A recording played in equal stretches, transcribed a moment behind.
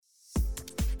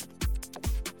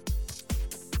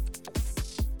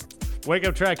Wake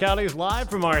Up Tri-County is live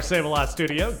from our Save-A-Lot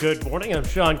studio. Good morning, I'm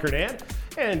Sean Kernan.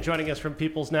 And joining us from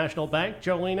People's National Bank,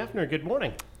 Jolene Effner. Good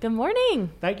morning. Good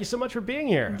morning. Thank you so much for being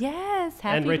here. Yes,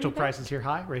 happy And Rachel to be Price is here.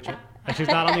 Hi, Rachel. She's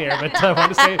not on the air, but I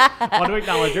want to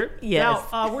acknowledge her. Yes.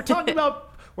 Now, we're talking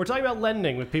about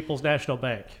lending with People's National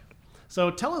Bank. So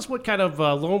tell us what kind of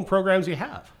loan programs you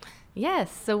have.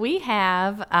 Yes, so we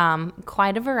have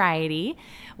quite a variety.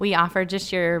 We offer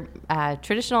just your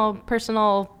traditional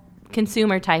personal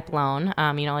consumer type loan,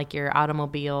 like your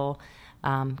automobile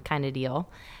kind of deal,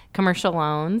 commercial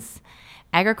loans,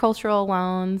 agricultural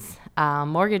loans,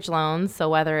 mortgage loans. So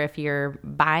whether if you're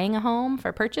buying a home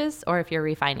for purchase or if you're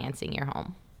refinancing your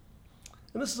home.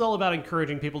 And this is all about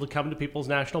encouraging people to come to People's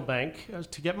National Bank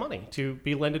to get money, to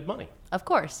be lended money. Of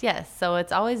course, yes. So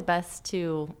it's always best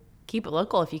to keep it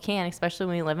local if you can, especially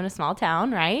when you live in a small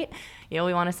town, right? We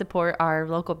want to support our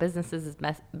local businesses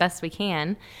as best we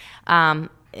can.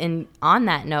 And on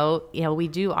that note, we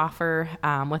do offer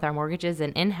with our mortgages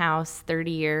an in-house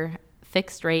 30-year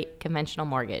fixed rate conventional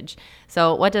mortgage.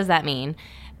 So what does that mean?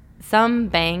 Some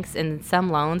banks and some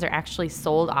loans are actually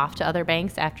sold off to other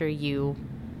banks after you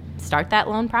start that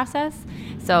loan process.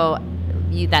 So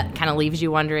that kind of leaves you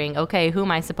wondering, okay, who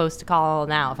am I supposed to call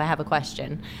now if I have a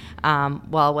question?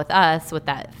 Well, with us, with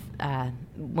that,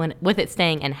 with it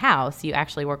staying in-house, you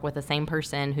actually work with the same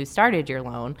person who started your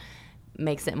loan.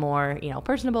 Makes it more,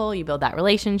 personable. You build that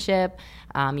relationship.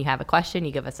 You have a question,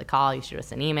 you give us a call, you shoot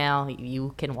us an email.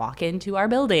 You can walk into our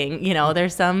building.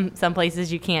 There's some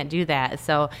places you can't do that.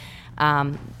 So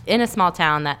in a small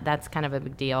town, that's kind of a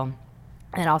big deal.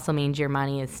 It also means your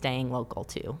money is staying local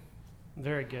too.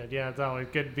 Very good. Yeah, it's always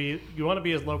good. You want to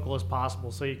be as local as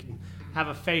possible so you can have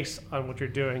a face on what you're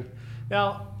doing.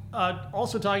 Now,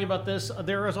 also talking about this,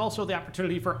 there is also the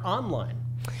opportunity for online.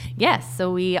 Yes,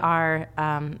 so we are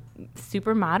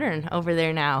super modern over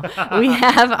there now. We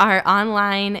have our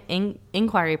online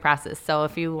inquiry process. So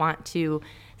if you want to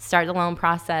start the loan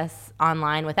process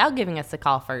online without giving us a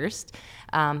call first,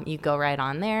 you go right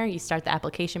on there, you start the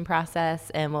application process,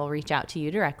 and we'll reach out to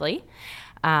you directly.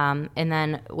 And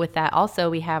then with that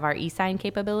also, we have our e-sign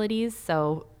capabilities.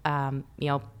 So,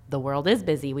 the world is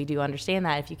busy. We do understand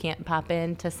that. If you can't pop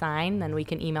in to sign, then we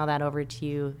can email that over to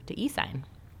you to e-sign.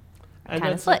 Kind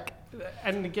of slick.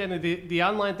 And again, the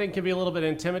online thing can be a little bit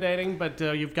intimidating, but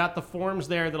you've got the forms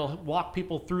there that'll walk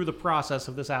people through the process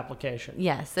of this application.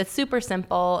 Yes, it's super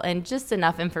simple and just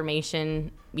enough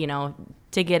information,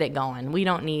 to get it going. We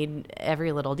don't need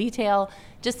every little detail,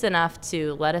 just enough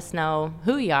to let us know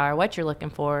who you are, what you're looking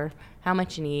for, how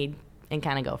much you need, and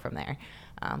kind of go from there.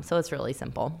 So it's really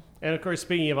simple. And of course,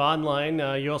 speaking of online,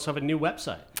 you also have a new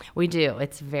website. We do.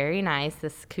 It's very nice.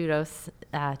 Kudos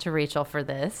to Rachel for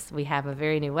this. We have a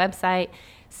very new website,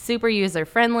 super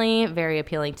user-friendly, very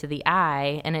appealing to the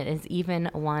eye, and it has even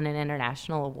won an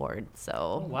international award.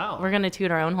 So wow. We're going to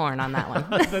toot our own horn on that one.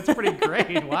 That's pretty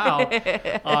great. Wow.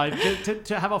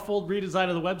 To have a full redesign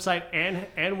of the website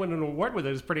and win an award with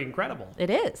it is pretty incredible.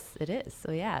 It is.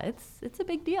 So yeah, it's a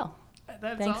big deal.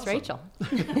 That's Thanks, awesome. Rachel.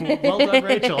 Well done,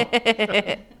 Rachel.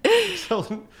 So,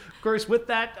 of course, with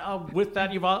that,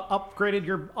 you've upgraded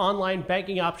your online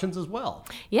banking options as well.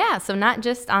 Yeah, so not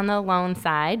just on the loan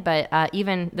side, but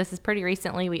even this is pretty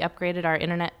recently, we upgraded our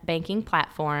internet banking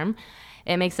platform.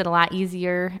 It makes it a lot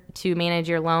easier to manage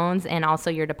your loans and also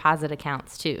your deposit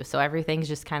accounts too. So everything's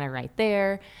just kind of right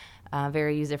there,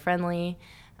 very user-friendly.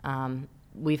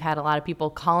 We've had a lot of people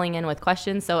calling in with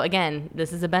questions. So again,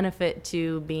 this is a benefit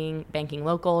to banking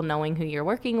local, knowing who you're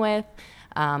working with.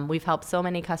 We've helped so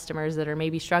many customers that are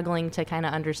maybe struggling to kind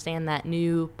of understand that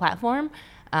new platform,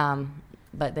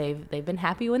 but they've been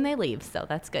happy when they leave, so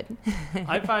that's good.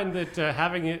 I find that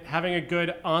having a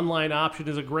good online option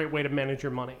is a great way to manage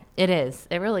your money. It is.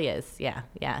 It really is. Yeah.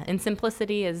 And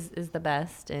simplicity is the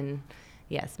best, and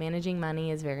yes, managing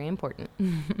money is very important.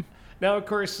 Now, of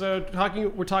course, we're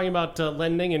talking about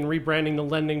lending and rebranding the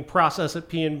lending process at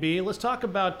PNB. Let's talk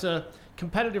about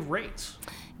competitive rates.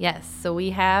 Yes. So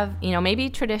we have, maybe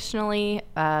traditionally,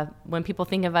 when people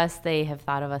think of us, they have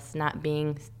thought of us not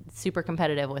being super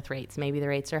competitive with rates. Maybe the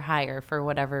rates are higher for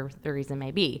whatever the reason may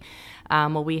be.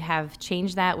 Well, we have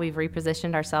changed that. We've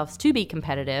repositioned ourselves to be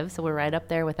competitive. So we're right up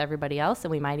there with everybody else, and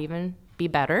we might even be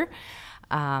better.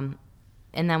 And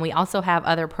then we also have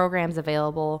other programs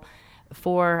available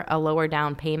for a lower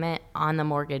down payment on the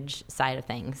mortgage side of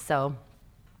things. So,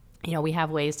 we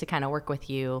have ways to kind of work with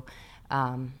you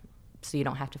so you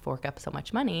don't have to fork up so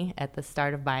much money at the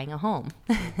start of buying a home.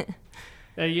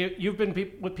 You've been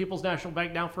with People's National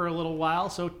Bank now for a little while,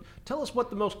 so tell us what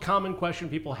the most common question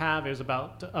people have is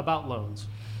about loans.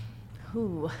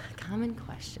 Ooh, common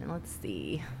question. Let's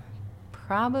see.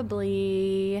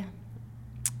 Probably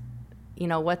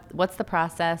what's the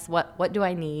process? What do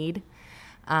I need?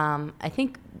 I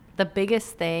think the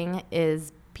biggest thing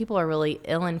is people are really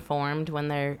ill-informed when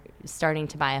they're starting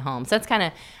to buy a home. So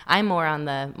that's I'm more on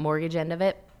the mortgage end of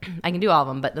it. I can do all of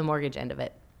them, but the mortgage end of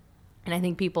it. And I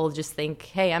think people just think,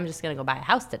 hey, I'm just going to go buy a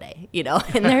house today,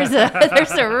 and there's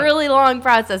a really long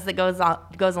process that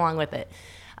goes along with it.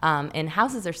 And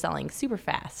houses are selling super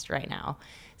fast right now.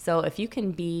 So if you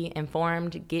can be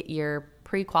informed, get your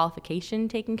pre-qualification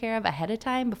taken care of ahead of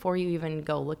time before you even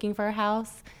go looking for a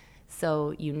house,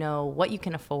 so you know what you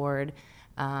can afford.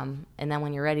 And then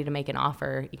when you're ready to make an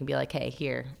offer, you can be like, hey,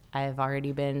 here, I've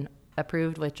already been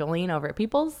approved with Jolene over at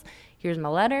Peoples. Here's my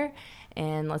letter,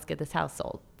 and let's get this house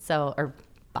sold. Or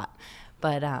bought.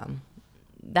 But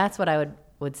that's what I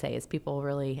would say is people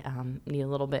really need a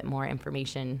little bit more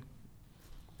information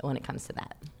when it comes to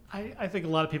that. I think a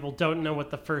lot of people don't know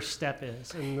what the first step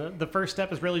is. And the first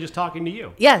step is really just talking to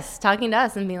you. Yes, talking to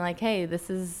us and being like, hey, this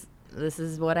is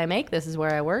what I make. This is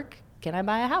where I work. Can I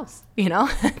buy a house?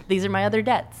 These are my other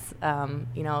debts.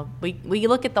 We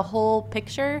look at the whole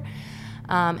picture,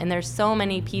 and there's so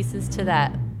many pieces to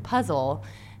that puzzle,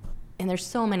 and there's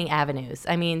so many avenues.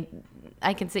 I mean,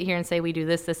 I can sit here and say we do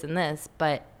this, this, and this,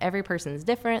 but every person's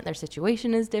different. Their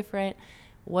situation is different.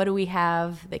 What do we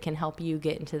have that can help you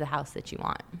get into the house that you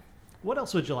want? What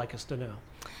else would you like us to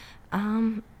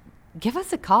know? Give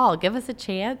us a call. Give us a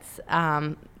chance.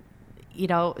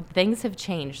 Things have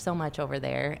changed so much over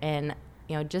there, and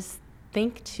just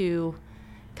think to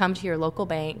come to your local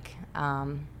bank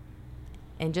and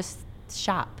just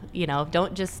shop.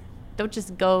 Don't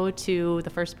just go to the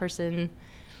first person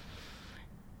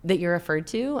that you're referred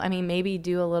to. I mean, maybe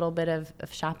do a little bit of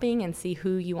shopping and see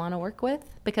who you want to work with,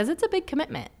 because it's a big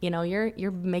commitment.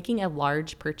 You're making a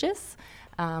large purchase.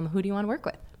 Who do you want to work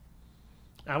with?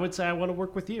 I would say I want to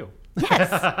work with you.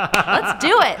 Yes, let's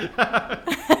do it.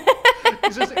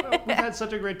 We've had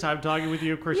such a great time talking with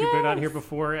you. Of course, you've been on here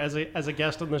before as a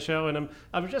guest on the show, and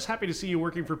I'm just happy to see you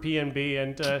working for PNB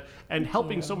and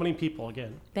helping so many people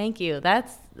again. Thank you.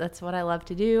 That's what I love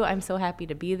to do. I'm so happy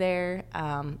to be there.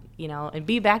 And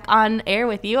be back on air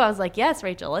with you. I was like, yes,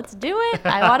 Rachel, let's do it.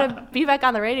 I want to be back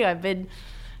on the radio. I've been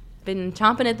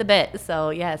chomping at the bit.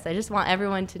 So yes, I just want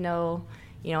everyone to know,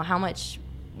 how much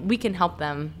we can help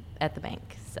them at the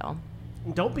bank. So.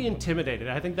 Don't be intimidated.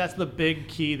 I think that's the big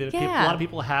key that a lot of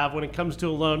people have when it comes to a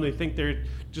loan. They think there are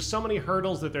just so many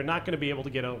hurdles that they're not going to be able to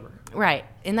get over. Right.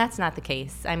 And that's not the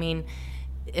case. I mean,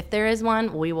 if there is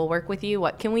one, we will work with you.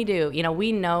 What can we do?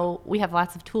 We know we have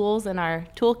lots of tools in our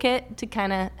toolkit to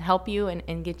kind of help you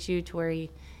and get you to where you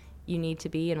need to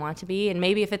be and want to be. And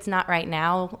maybe if it's not right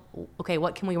now, okay,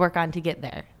 what can we work on to get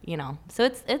there? So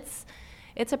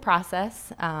it's a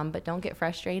process, but don't get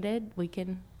frustrated. We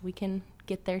can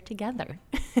get there together.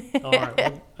 All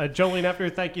right. Well, Jolene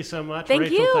Effner, thank you so much. Thank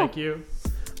Rachel, you. Thank you.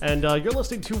 And you're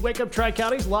listening to Wake Up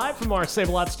Tri-Counties live from our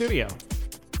Save-A-Lot studio.